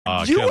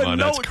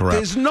that's correct.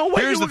 There's no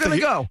way you were going to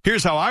go.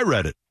 Here's how I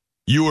read it.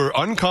 You were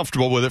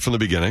uncomfortable with it from the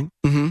beginning.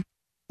 Mm-hmm.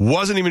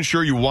 Wasn't even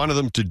sure you wanted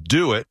them to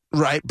do it.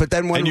 Right, but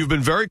then and you've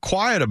been very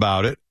quiet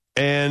about it.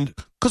 And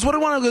because what do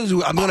I want to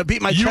do? I'm going to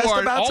beat my chest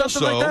about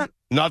something like that?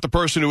 Not the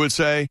person who would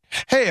say,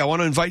 hey, I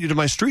want to invite you to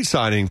my street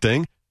signing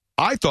thing.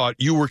 I thought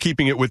you were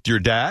keeping it with your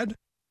dad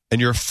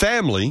and your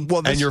family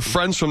and your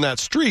friends from that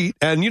street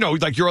and,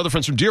 like your other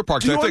friends from Deer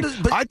Park.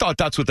 I thought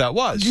that's what that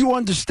was. Do you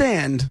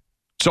understand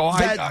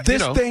that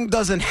this thing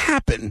doesn't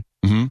happen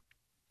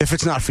if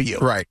it's not for you?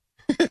 Right.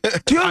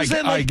 Do you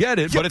understand? I get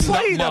it, but it's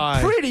not played a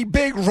pretty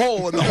big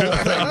role in the whole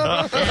thing.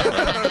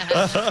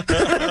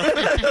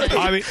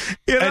 I mean,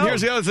 and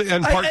here's the other thing,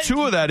 and part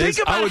two of that is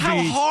think about how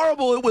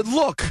horrible it would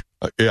look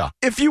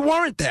if you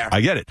weren't there. I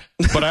get it.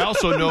 But I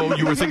also know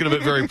you were thinking of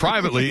it very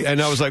privately,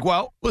 and I was like,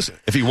 well, listen,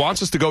 if he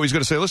wants us to go, he's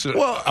going to say, listen,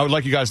 I would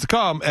like you guys to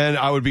come, and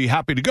I would be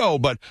happy to go,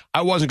 but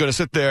I wasn't going to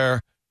sit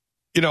there.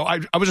 I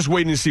was just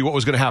waiting to see what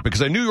was going to happen,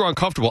 because I knew you were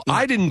uncomfortable.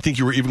 I didn't think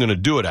you were even going to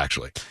do it,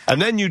 actually.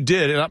 And then you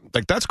did, and I'm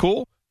like, that's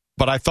cool.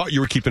 But I thought you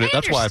were keeping it.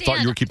 That's why I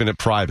thought you were keeping it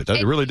private.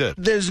 It really did.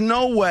 There's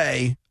no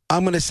way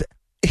I'm going to say.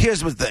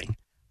 Here's the thing.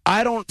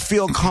 I don't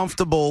feel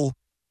comfortable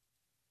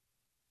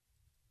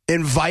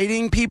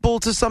inviting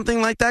people to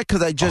something like that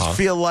because I just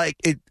feel like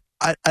it.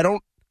 I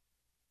don't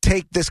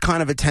take this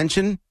kind of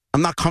attention.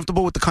 I'm not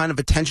comfortable with the kind of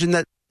attention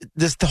that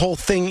the whole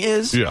thing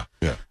is. Yeah.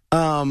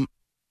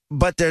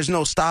 But there's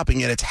no stopping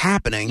it. It's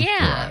happening.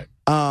 Yeah.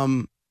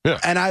 And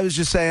I was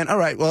just saying, all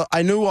right, well,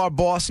 I knew our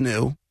boss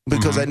knew.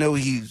 Because I know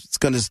he's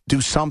going to do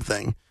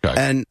something. Okay.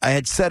 And I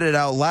had said it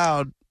out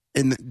loud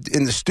in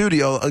the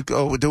studio,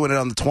 we're doing it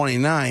on the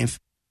 29th.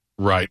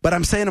 Right. But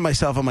I'm saying to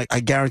myself, I'm like, I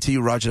guarantee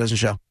you Roger doesn't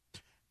show.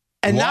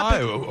 And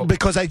why?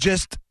 Because I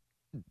just...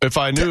 If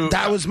I knew...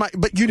 that was my...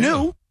 But you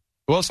knew.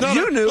 Well, it's not...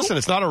 You knew. Listen,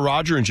 it's not a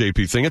Roger and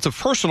JP thing. It's a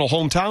personal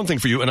hometown thing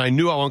for you, and I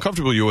knew how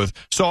uncomfortable you were with.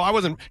 So I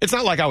wasn't... It's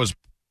not like I was...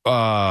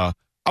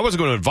 I wasn't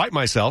going to invite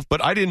myself,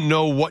 but I didn't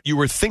know what you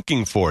were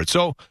thinking for it.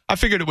 So I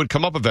figured it would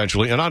come up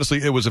eventually. And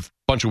honestly, it was a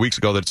bunch of weeks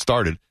ago that it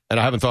started. And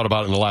I haven't thought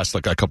about it in the last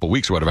a couple of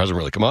weeks or whatever. It hasn't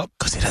really come up.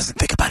 Because he doesn't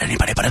think about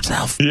anybody but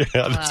himself. Yeah,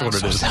 that's what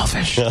it is.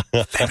 Selfish.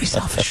 Very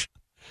selfish.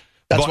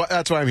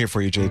 That's why I'm here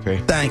for you,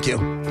 JP. Thank you.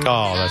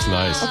 Oh, that's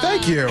nice. Oh,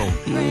 thank you.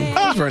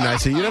 That was very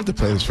nice of you. You don't have to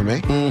play this for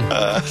me.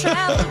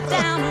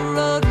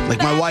 Like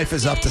my wife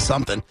is up to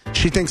something.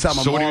 She thinks I'm a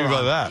moron. So what do you mean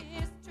by that?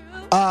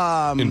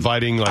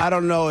 Inviting I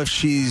don't know if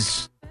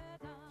she's...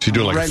 She's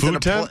doing like a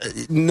food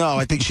tent? No,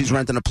 I think she's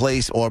renting a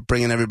place or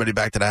bringing everybody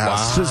back to the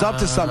house. Wow. She's up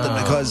to something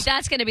because...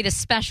 That's going to be the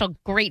special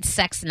great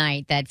sex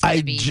night that's going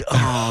to be...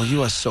 Oh,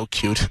 you are so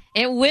cute.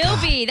 It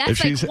will be.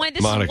 That's this is once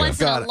in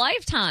a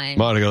lifetime.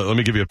 Monica, let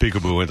me give you a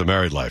peekaboo into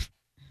married life.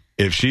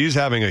 If she's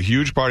having a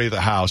huge party at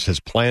the house, has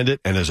planned it,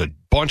 and there's a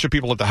bunch of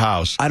people at the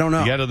house... I don't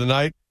know. At the end of the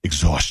night,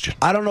 exhaustion.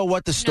 I don't know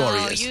what the story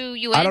is.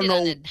 You ended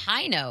on a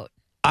high note.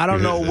 I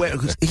don't know where...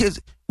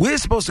 We're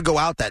supposed to go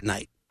out that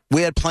night.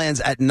 We had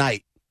plans at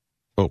night.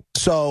 Oh.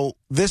 So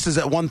this is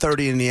at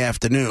 1:30 in the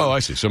afternoon. Oh, I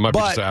see. So it might be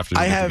just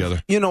afternoon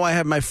together. I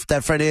have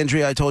that friend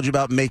Andrea I told you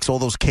about makes all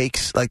those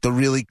cakes, like the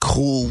really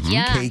cool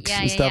cakes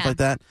and stuff like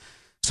that.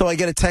 So I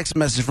get a text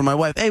message from my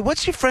wife. Hey,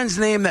 what's your friend's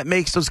name that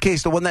makes those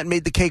cakes? The one that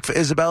made the cake for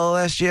Isabella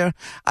last year?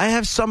 I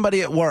have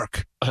somebody at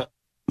work. I'm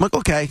like,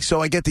 okay.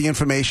 So I get the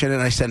information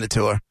and I send it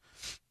to her.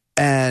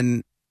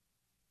 And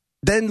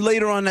then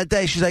later on that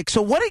day, she's like,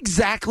 so what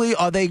exactly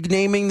are they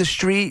naming the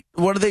street?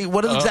 What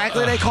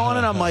exactly are they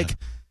calling it? I'm like,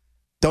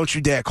 don't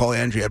you dare call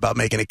Andrea about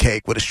making a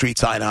cake with a street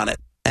sign on it.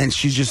 And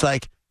she's just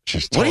like,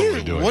 what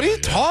are you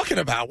talking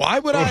about? Why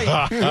would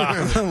I?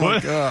 I'm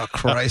like, oh,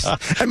 Christ.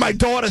 And my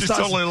daughter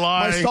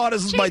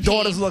my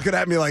daughter's looking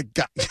at me like,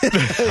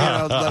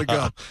 let it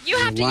go. You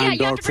have to,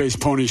 dog-faced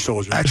pony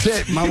soldier. That's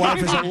it. My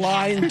wife is a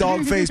lying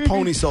dog-faced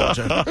pony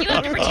soldier. You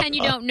have to pretend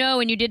you don't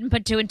know and you didn't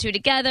put two and two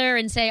together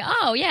and say,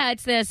 oh, yeah,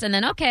 it's this. And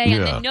then, okay.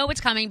 And then know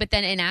it's coming, but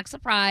then act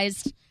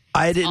surprised.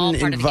 I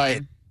didn't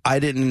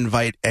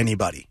invite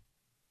anybody.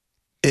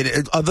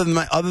 Other than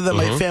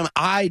my family,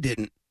 I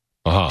didn't.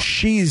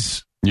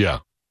 She's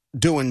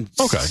doing.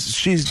 Okay,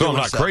 she's. So doing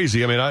I'm not stuff.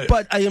 crazy. I mean,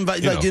 but I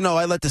invite.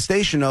 I let the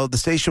station know. The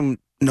station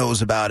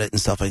knows about it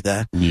and stuff like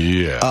that.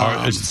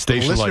 Yeah, is the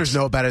station listeners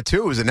know about it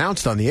too. It was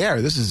announced on the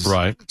air. This is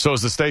right. So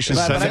is the station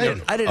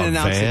sending? I didn't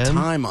announce the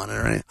time on it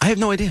or anything. I have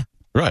no idea.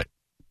 Right.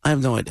 I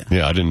have no idea.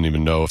 Yeah, I didn't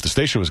even know if the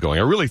station was going.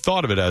 I really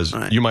thought of it as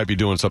you might be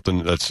doing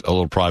something that's a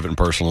little private and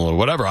personal or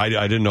whatever. I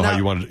didn't know how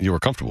you were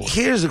comfortable with it.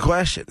 Here's the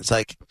question. It's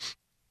like,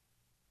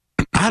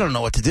 I don't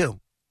know what to do.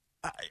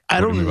 I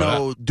don't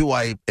know.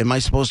 Am I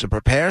supposed to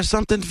prepare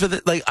something for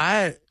the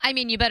I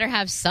mean, you better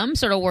have some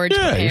sort of words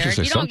prepared.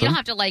 You don't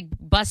have to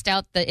bust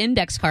out the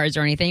index cards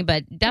or anything,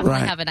 but definitely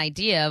have an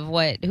idea of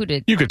who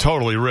did. You could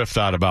totally riff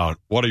that about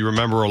what do you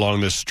remember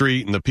along this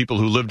street and the people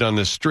who lived on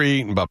this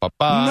street and blah blah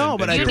blah. No,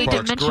 but you need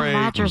to mention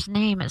Roger's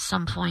name at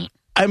some point.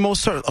 I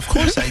most certainly, of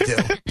course I do.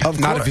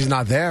 Not if he's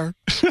not there.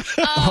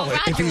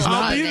 If he's I'll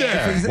not be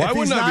there. Why if wouldn't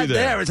he's I not be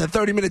there? It's a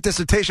 30-minute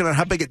dissertation on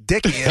how big a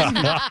dick he is.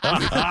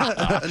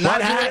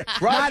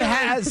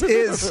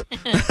 Is.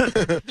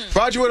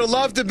 Roger would have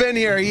loved to have been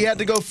here. He had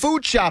to go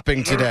food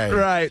shopping today.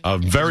 Right.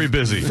 Very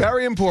busy.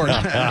 Very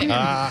important.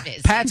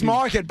 Pat's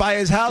Market by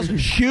his house,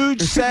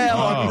 huge sale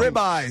on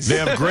ribeyes. They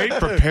have great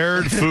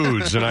prepared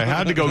foods, and I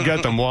had to go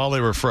get them while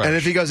they were fresh. And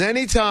if he goes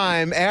any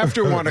time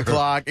after 1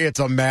 o'clock, it's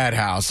a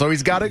madhouse. So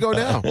he's got to go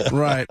now.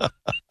 Right.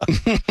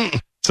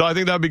 So I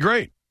think that'd be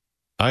great.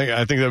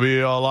 I think that'd be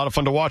a lot of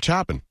fun to watch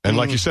happen. And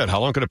like you said, how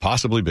long could it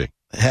possibly be?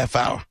 Half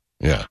hour.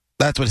 Yeah.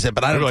 That's what he said.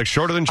 But I don't like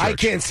shorter than church. I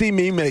can't see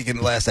me making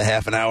it last a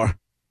half an hour.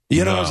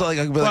 You know, it's like,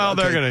 well,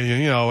 they're going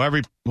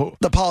to,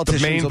 the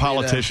main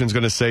politician's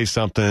going to say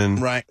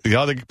something. Right. The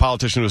other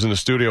politician who was in the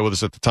studio with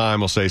us at the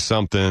time will say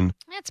something.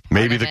 That's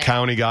Maybe the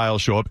county guy will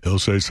show up. He'll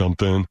say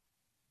something.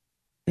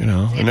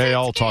 And they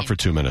all talk for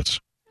 2 minutes.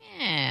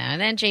 Yeah,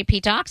 and then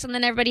JP talks, and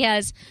then everybody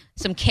has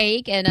some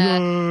cake and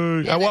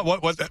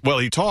Well,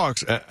 he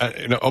talks.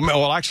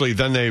 Well, actually,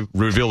 then they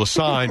reveal the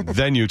sign.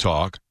 Then you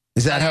talk.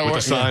 Is that how it with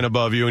works? the sign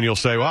above you, and you'll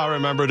say, "Well, I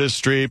remember this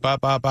street." Bah,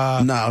 bah,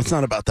 bah. No, it's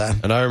not about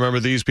that. And I remember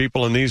these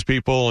people, and this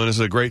is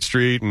a great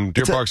street, and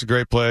Deer Park's a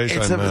great place.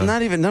 It's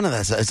not even none of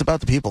that. It's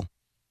about the people.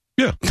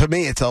 Yeah. To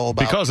me, it's all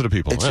about because of the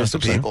people. It's just the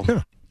people.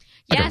 Yeah.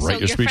 I can so write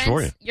your speech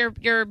for you. Your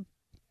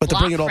But to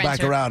bring it all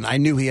back around, I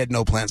knew he had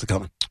no plans of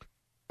coming.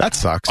 That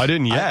sucks. I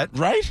didn't yet.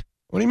 Right?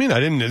 What do you mean? I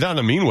didn't, not in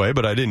a mean way,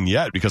 but I didn't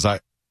yet because I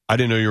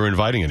didn't know you were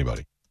inviting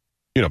anybody.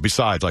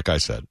 Besides, like I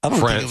said,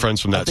 friends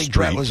from that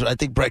street. I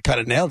think Brett kind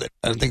of nailed it.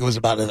 I don't think it was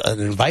about an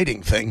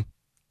inviting thing.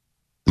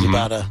 It was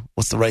about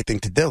what's the right thing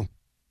to do.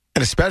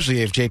 And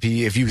especially if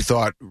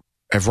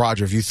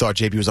Roger, if you thought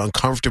JP was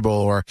uncomfortable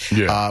or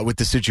with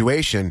the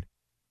situation,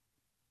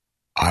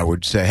 I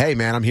would say, hey,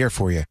 man, I'm here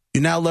for you.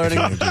 You're now learning.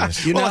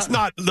 It's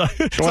not life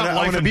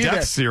and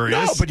death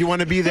serious. No, but you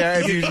want to be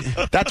there.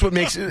 That's what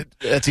makes it.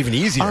 That's even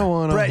easier.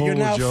 Brett, you're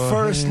now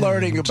first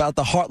learning about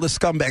the heartless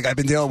scumbag I've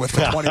been dealing with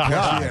for 20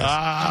 plus years.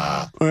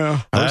 I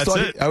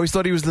always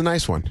thought he was the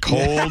nice one.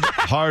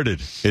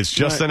 Cold-hearted. It's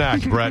just an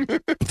act, Brett.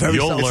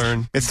 You'll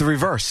learn. It's the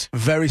reverse.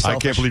 Very selfish. I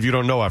can't believe you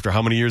don't know. After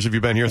how many years have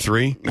you been here?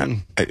 3?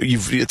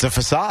 It's a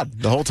facade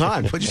the whole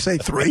time. What'd you say,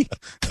 3?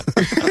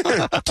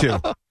 2.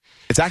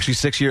 It's actually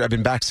 6 years. I've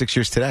been back 6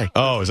 years today.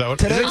 Oh, is that what?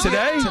 Today? Is it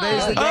today?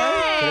 Today's the day.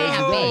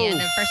 Happy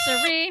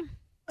anniversary.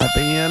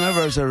 Happy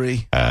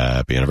anniversary.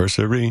 Happy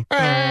anniversary.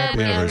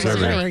 Happy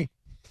anniversary.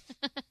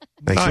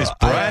 Nice,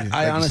 Brett.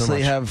 I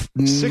honestly have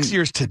 6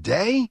 years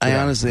today. I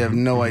honestly have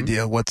no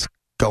idea what's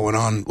going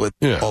on with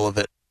all of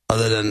it,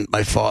 other than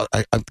my father.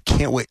 I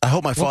can't wait. I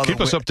hope my father keep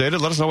us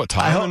updated. Let us know what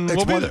time, and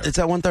we'll be there. It's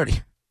at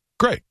 1:30.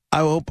 Great. I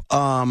hope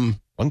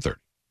 1:30.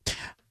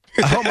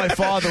 I hope my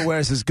father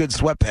wears his good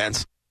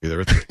sweatpants.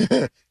 Either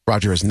at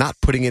Roger is not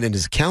putting it in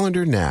his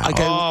calendar now.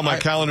 My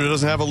calendar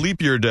doesn't have a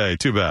leap year day.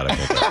 Too bad.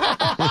 Well,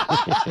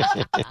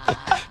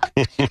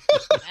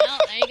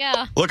 there you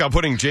go. Look, I'm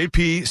putting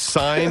JP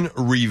sign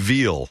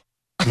reveal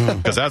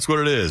because that's what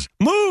it is.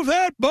 Move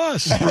that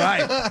bus.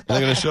 Right. They're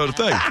going to show the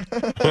thing.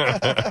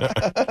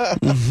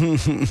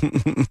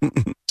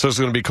 So it's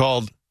going to be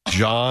called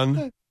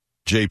John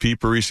JP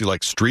Parisi,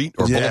 like street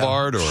or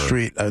boulevard or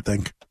street. I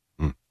think.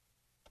 That's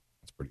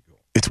pretty cool.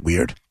 It's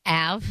weird.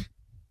 Ave.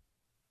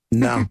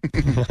 No,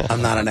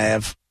 I'm not an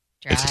Av.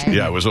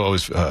 It was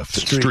always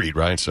street,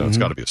 right? So it's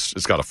got to be.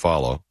 It's got to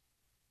follow.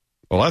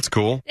 Well, that's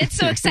cool. It's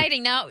so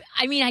exciting now.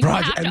 I mean,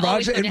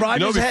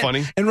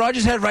 funny. And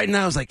Roger's head right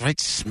now is like right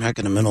smack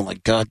in the middle,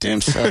 like goddamn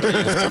Saturday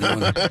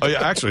afternoon. Oh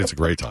yeah, actually, it's a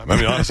great time. I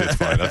mean, honestly, it's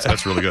fine.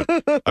 That's really good.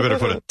 I better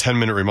put a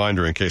 10-minute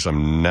reminder in case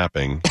I'm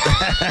napping.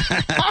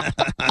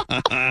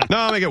 No,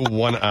 I'll make it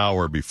 1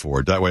 hour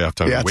before. That way, I have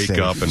time to wake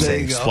up and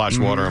splash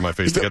water on my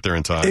face to get there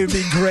in time. It'd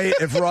be great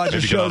if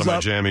Roger shows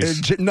up.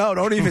 No,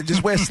 don't even.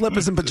 Just wear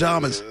slippers and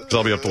pajamas. So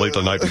I'll be up late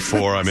the night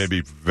before. I may be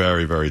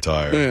very, very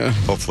tired. Yeah.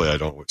 Hopefully, I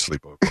don't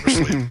sleep over.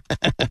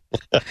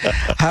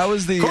 How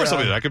is the? Of course, I'll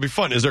be there. That could be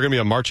fun. Is there going to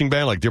be a marching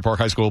band, like Deer Park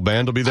High School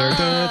band will be there?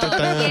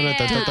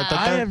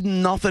 I have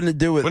nothing to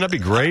do with. Wouldn't that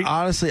be great?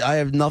 Honestly, I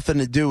have nothing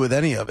to do with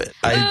any of it.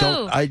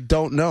 I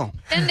don't know.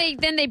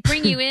 Then they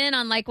bring you in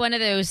on like one of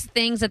those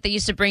things that they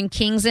used to bring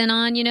kings in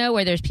on,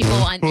 where there's people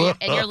on and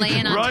you're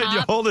laying on top. Right,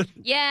 you hold it.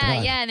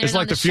 Yeah, yeah. And it's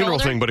like the funeral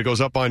thing, but it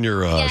goes up on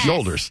your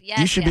shoulders. Yes,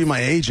 you should be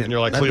my agent. And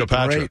you're like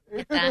Cleopatra.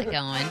 Get that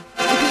going.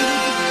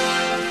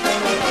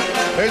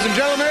 Ladies and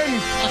gentlemen.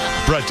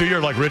 Brett, do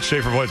your like Rich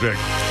Schaefer voice. Like,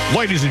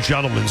 ladies and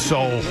gentlemen,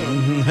 so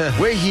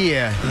we're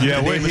here.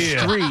 Yeah, we're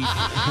here.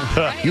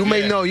 You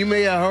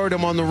may have heard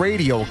him on the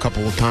radio a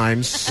couple of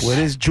times. With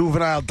his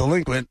juvenile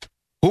delinquent.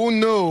 Who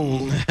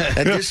knew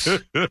that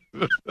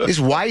this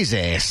wise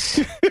ass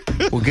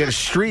will get a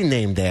street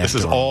named after This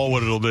is all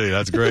what it'll be.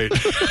 That's great.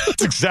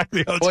 That's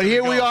exactly how it's Well,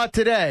 here we are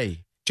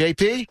today.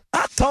 JP?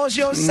 I told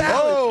you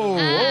salad.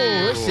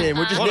 Whoa, listen.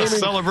 We're just what a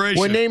celebration.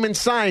 We're naming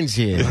signs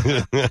here.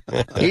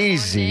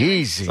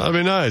 Easy. That'd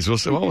be nice. We'll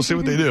see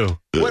what they do.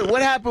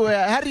 What happened?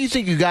 How do you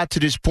think you got to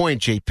this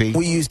point, JP?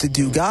 We used to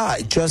do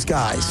just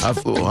guys.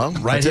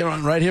 Right here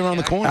on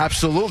the corner.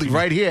 Absolutely,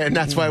 right here. And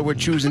that's why we're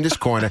choosing this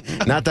corner,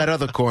 not that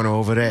other corner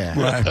over there.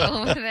 Right.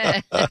 Over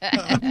there.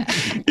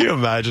 Can you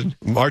imagine?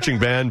 Marching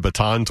band,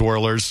 baton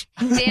twirlers.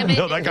 Damn it.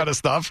 That kind of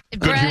stuff. Good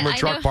Brett, humor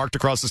truck parked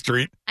across the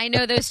street. I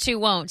know those two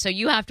won't, so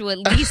you have to at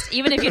least,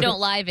 even if you don't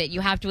live it,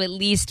 you have to at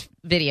least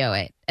video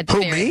it. At the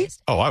very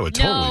least. Oh, I would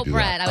totally do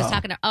Brett, that. I was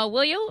talking to,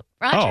 will you?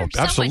 Roger? Oh,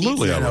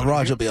 absolutely.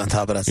 Roger will be on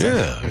top of that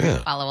stuff. Yeah.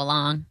 Follow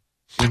along.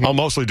 I'll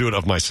mostly do it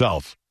of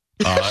myselth.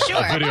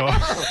 Sure. Video.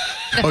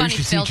 You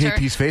should see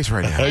JP's face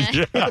right now.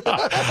 Yeah.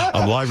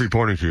 I'm live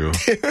reporting to you.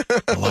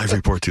 I live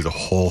report to you the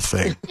whole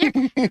thing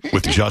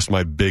with just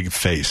my big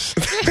face.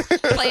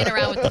 Playing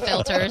around with the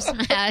filters.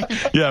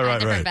 Yeah,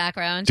 right.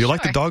 Background. Do you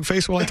like the dog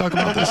face while I talk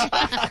about this?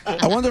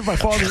 I wonder if my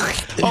father...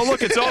 Oh,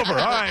 look, it's over. All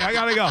right, I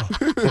gotta go.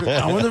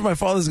 I wonder if my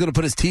father's going to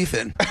put his teeth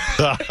in.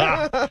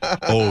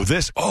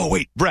 Oh,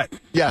 wait, Brett.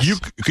 Yes.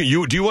 Do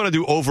you want to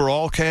do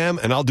overall cam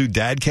and I'll do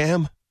dad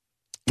cam?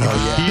 Oh,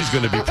 yeah. He's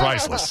going to be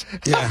priceless.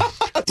 Yeah.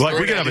 Like,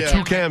 we can have a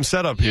 2-cam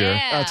setup here.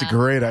 Yeah. That's a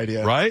great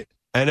idea. Right?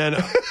 And then,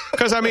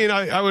 because,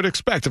 I would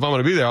expect if I'm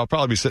going to be there, I'll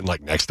probably be sitting,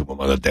 like, next to him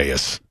on a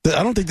dais.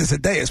 I don't think there's a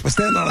dais. We're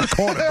standing on a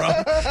corner, bro.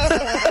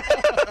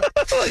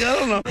 I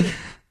don't know.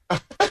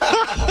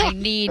 I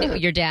need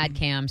your dad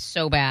cam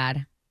so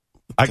bad.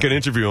 I could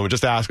interview him and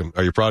just ask him,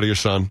 are you proud of your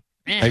son?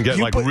 And get,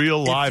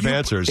 real live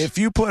answers. If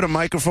you put a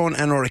microphone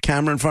and or a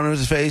camera in front of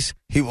his face,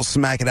 he will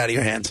smack it out of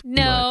your hands.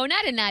 No,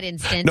 not in that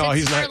instance. No,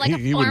 he's not. Like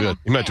he wouldn't do it.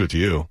 He meant to do it to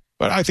you.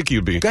 But I think he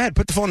would be. Go ahead,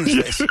 put the phone in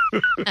his face.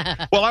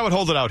 Well, I would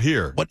hold it out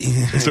here. What?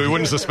 So he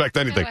wouldn't suspect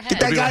anything. Get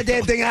that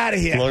goddamn thing out of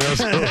here.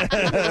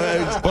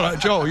 But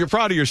Joe, you're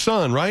proud of your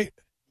son, right?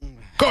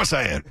 Of course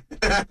I am.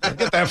 Get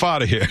that F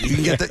out of here.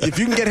 If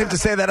you can get him to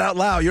say that out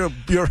loud, you're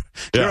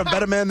a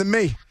better man than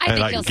me.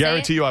 I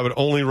guarantee you, I would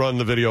only run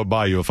the video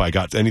by you if I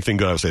got anything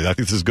good. I would say, I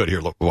think this is good.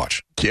 Here, look,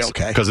 watch. Yeah,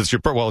 okay. Because it's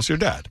your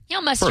dad.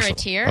 He'll muster a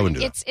tear. I wouldn't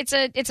do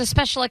that. It's a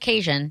special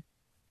occasion.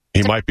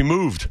 He might be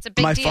moved. It's a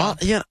big deal.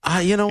 You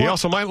know what? He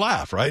also might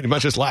laugh, right? He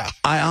might just laugh.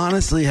 I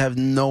honestly have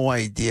no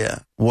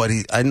idea what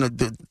I know.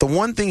 The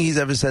one thing he's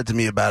ever said to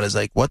me about is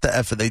like, what the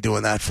F are they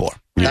doing that for?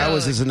 Yeah. That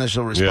was his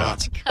initial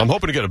response. Yeah. I'm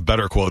hoping to get a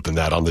better quote than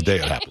that on the day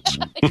it happens.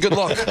 Good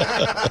luck.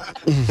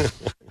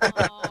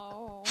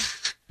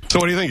 So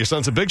what do you think? Your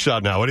son's a big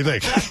shot now. What do you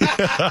think?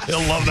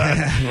 He'll love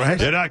that. Right?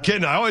 You're not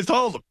kidding. I always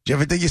told him. Do you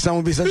ever think your son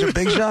would be such a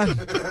big shot?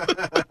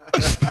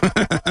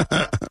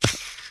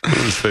 One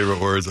of his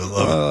favorite words. I love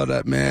it. Oh,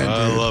 that man.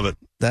 I love it.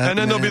 And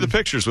then there'll be the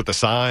pictures with the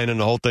sign and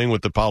the whole thing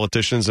with the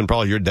politicians and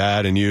probably your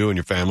dad and you and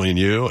your family and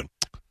you. And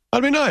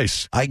that'd be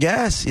nice. I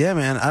guess. Yeah,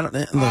 man.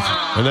 Look.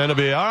 And then it'll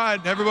be, all right,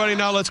 everybody,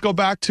 now let's go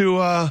back to...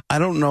 I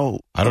don't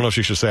know. I don't know if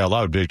she should say out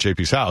loud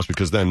JP's house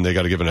because then they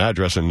got to give an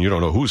address and you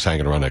don't know who's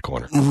hanging around that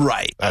corner.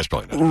 Right. That's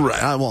probably not.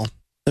 Right. Well,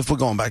 if we're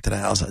going back to the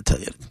house, I'd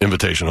tell you.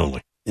 Invitation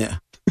only. Yeah.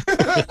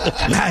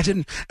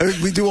 Imagine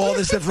we do all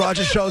this if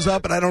Roger shows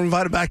up and I don't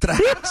invite him back to the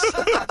house.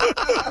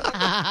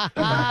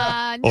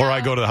 No. Or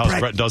I go to the house,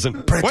 Brett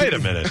doesn't. Wait a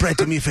minute. Brett,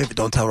 do me a favor.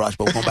 Don't tell Roger,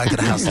 but we're going back to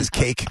the house. There's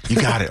cake. You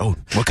got it. Oh,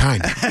 what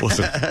kind?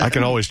 Listen, I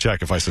can always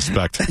check if I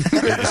suspect.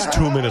 It's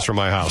 2 minutes from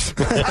my house.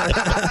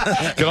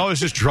 Can always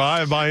just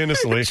drive by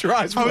innocently.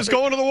 I was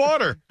going to the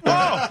water.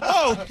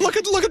 Oh, look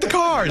at the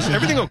cars.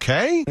 Everything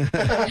okay?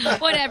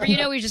 Whatever. You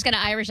know we're just going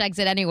to Irish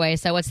exit anyway,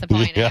 so what's the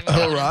point? Yeah.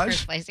 Oh,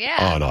 Raj?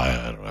 Yeah. Oh, no,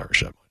 I don't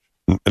Irish that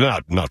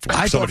much. Not for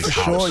I thought for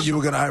house. sure you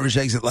were going to Irish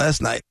exit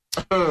last night.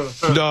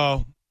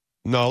 No.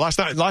 Last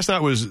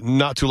night was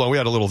not too long. We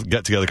had a little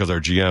get together because our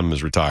GM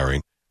is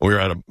retiring. We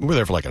were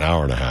there for like an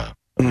hour and a half.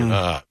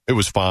 It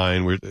was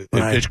fine.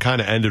 It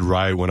kind of ended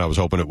right when I was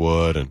hoping it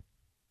would, and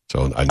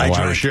so I know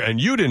Irish here. And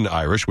you didn't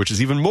Irish, which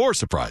is even more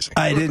surprising.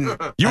 I didn't.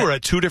 You were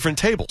at 2 different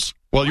tables.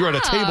 Well, you were at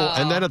a table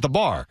and then at the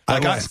bar.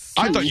 Like I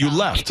thought you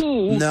left.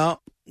 No,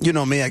 you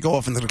know me. I go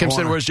off into the Kim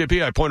corner. said, "Where's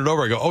JP?" I pointed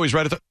over. I go, "Oh, he's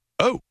right at the."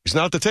 Oh, he's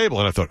not at the table.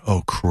 And I thought,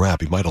 oh,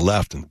 crap, he might have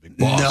left in the big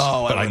boss.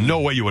 No, but I know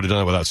what you would have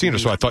done without seeing her,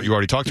 so I thought you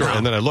already talked to her.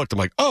 And then I looked, I'm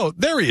like, oh,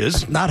 there he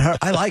is. Not her.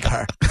 I like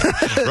her.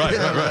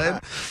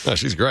 Right. No,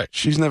 she's great.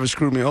 She's never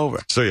screwed me over.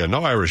 So, yeah,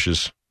 no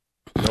Irishes.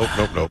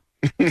 Nope.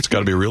 It's got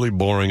to be a really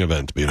boring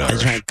event to be an Irish.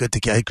 I drank good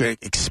tequila, great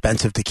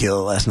expensive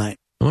tequila last night.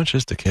 How much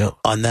is tequila?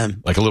 On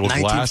them. Like a little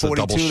glass, a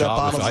double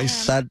shot with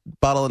ice? That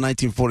bottle of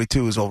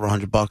 1942 is over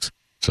 $100.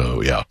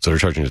 So, yeah. So they're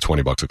charging you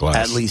 $20 a glass.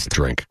 At least.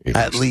 Drink.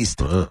 At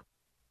least.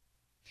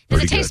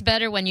 Does it taste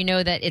better when you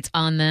know that it's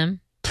on them?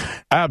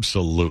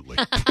 Absolutely.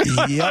 Yep.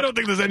 I don't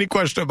think there's any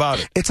question about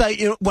it. It's like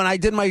when I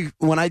did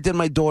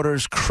my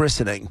daughter's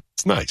christening.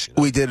 It's nice.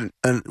 We had it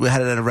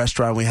at a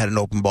restaurant. We had an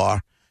open bar,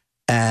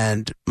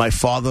 and my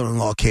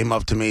father-in-law came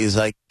up to me. He's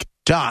like,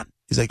 "John."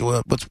 He's like,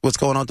 well, what's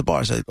going on at the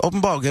bar? I said,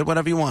 open bar, get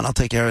whatever you want. I'll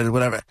take care of it,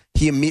 whatever.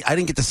 I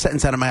didn't get the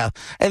sentence out of my mouth.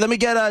 Hey, let me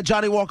get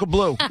Johnny Walker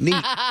Blue. Neat.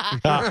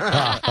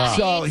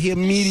 So he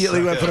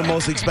immediately went for the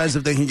most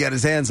expensive thing he can get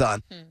his hands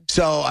on.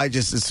 So I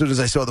just, as soon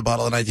as I saw the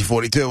bottle of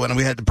 1942 and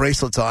we had the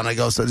bracelets on, I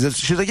go, so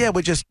she's like, yeah,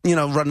 we're just,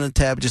 running the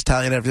tab, just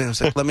tallying everything. I was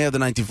like, let me have the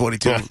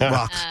 1942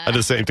 rocks. I did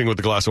the same thing with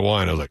the glass of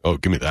wine. I was like, oh,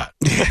 give me that.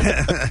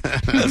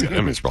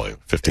 It's probably a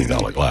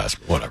 $15 glass,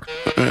 but whatever.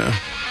 Yeah.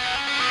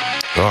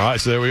 All right,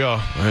 so there we go.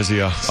 There's the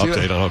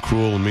update on how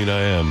cruel and mean I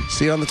am.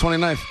 See you on the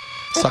 29th.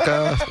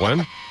 Sucker.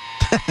 When?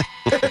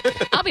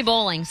 I'll be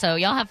bowling, so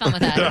y'all have fun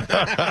with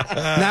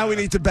that. Now we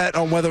need to bet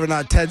on whether or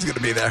not Ted's going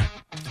to be there.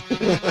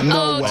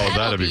 No way. Oh,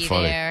 that'd be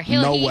funny. There.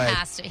 No he way.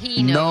 Has to.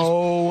 He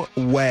knows.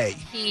 No way.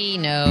 He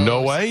knows.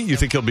 No way? You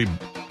think he'll be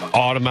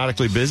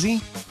automatically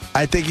busy?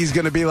 I think he's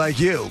going to be like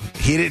you.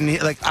 He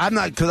didn't, I'm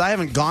not, because I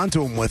haven't gone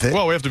to him with it.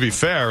 Well, we have to be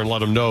fair and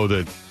let him know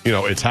that,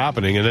 it's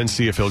happening and then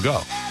see if he'll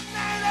go.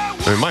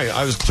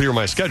 I just clear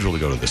my schedule to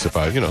go to this if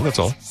that's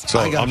all. So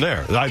I'm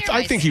there.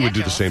 I think he would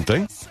do the same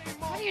thing.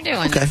 What are you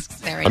doing? Okay.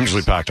 I'm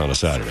usually packed on a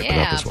Saturday, but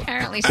not this one.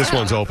 Apparently This so.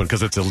 one's open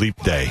because it's a leap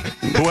day.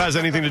 Who has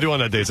anything to do on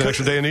that day? It's an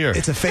extra day in the year.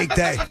 It's a fake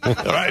day. All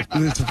right.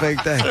 It's a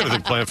fake day.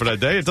 Everything planned for that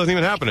day. It doesn't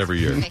even happen every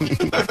year.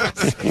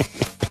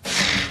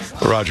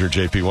 Roger,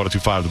 JP,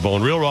 102.5 The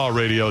Bone. Real Raw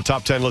Radio.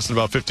 Top 10 listen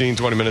about 15,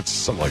 20 minutes,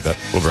 something like that.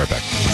 We'll be right back.